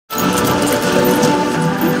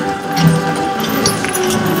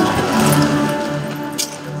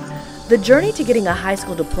The journey to getting a high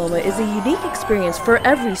school diploma is a unique experience for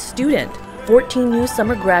every student. 14 new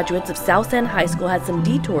summer graduates of South End High School had some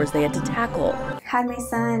detours they had to tackle. Had my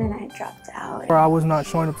son and I dropped out. I was not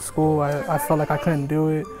showing up to school. I felt like I couldn't do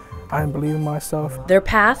it. I didn't believe in myself. Their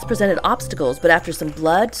paths presented obstacles, but after some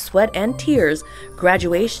blood, sweat, and tears,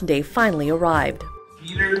 graduation day finally arrived.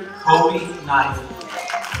 Peter Kobe Knight.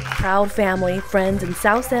 Proud family, friends, and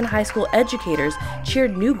South End High School educators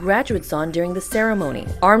cheered new graduates on during the ceremony.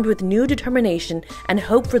 Armed with new determination and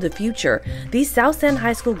hope for the future, these South End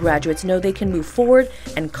High School graduates know they can move forward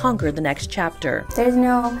and conquer the next chapter. There's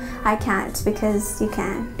no I can't, because you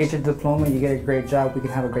can. Get your diploma, you get a great job, we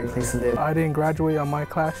can have a great place to live. I didn't graduate on my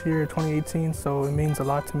class year 2018, so it means a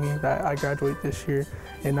lot to me that I graduate this year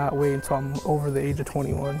and not wait until I'm over the age of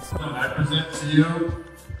 21. So. I present to you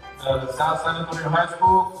the South San Antonio High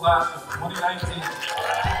School class of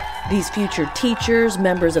 2019. These future teachers,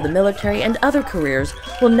 members of the military, and other careers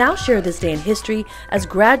will now share this day in history as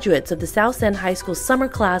graduates of the South End High School summer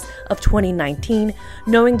class of 2019,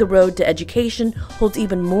 knowing the road to education holds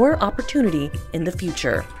even more opportunity in the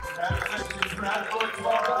future.